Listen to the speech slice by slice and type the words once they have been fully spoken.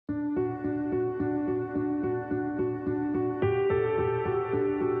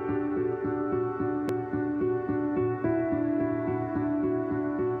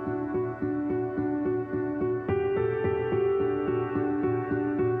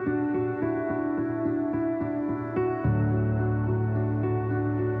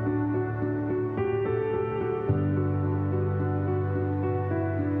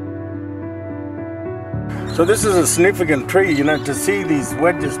So this is a significant tree, you know, to see these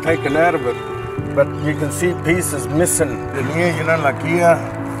wedges taken out of it. But you can see pieces missing in here, you know, like here.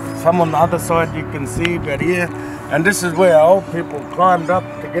 Some on the other side you can see, but here. And this is where old people climbed up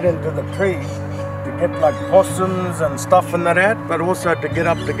to get into the tree, to get like possums and stuff and that out, but also to get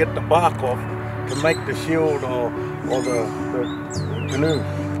up to get the bark off, to make the shield or the canoe.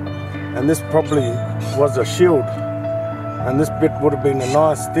 And this probably was a shield. And this bit would have been a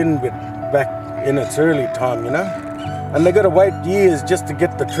nice thin bit back in its early time, you know. And they got to wait years just to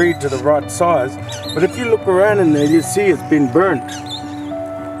get the tree to the right size. But if you look around in there, you see it's been burnt.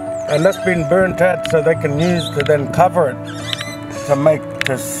 And that's been burnt out so they can use to then cover it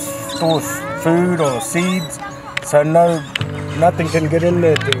to store food or seeds, so nothing can get in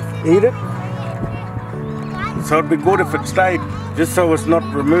there to eat it. So it'd be good if it stayed, just so it's not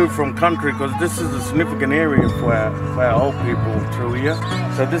removed from country, because this is a significant area for our old people through here.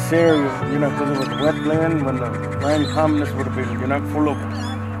 So this area, you know, because it was wetland, when the rain comes, this would have been, you know, full of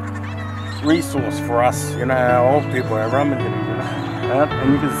resource for us, you know, our old people, our Ramadini, you know.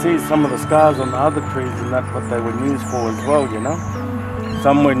 And you can see some of the scars on the other trees and that, what they were used for as well, you know.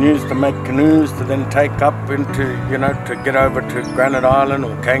 Some were used to make canoes to then take up into, you know, to get over to Granite Island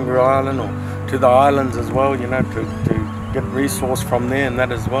or Kangaroo Island or to the islands as well, you know, to get resource from there and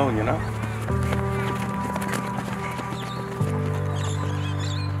that as well, you know.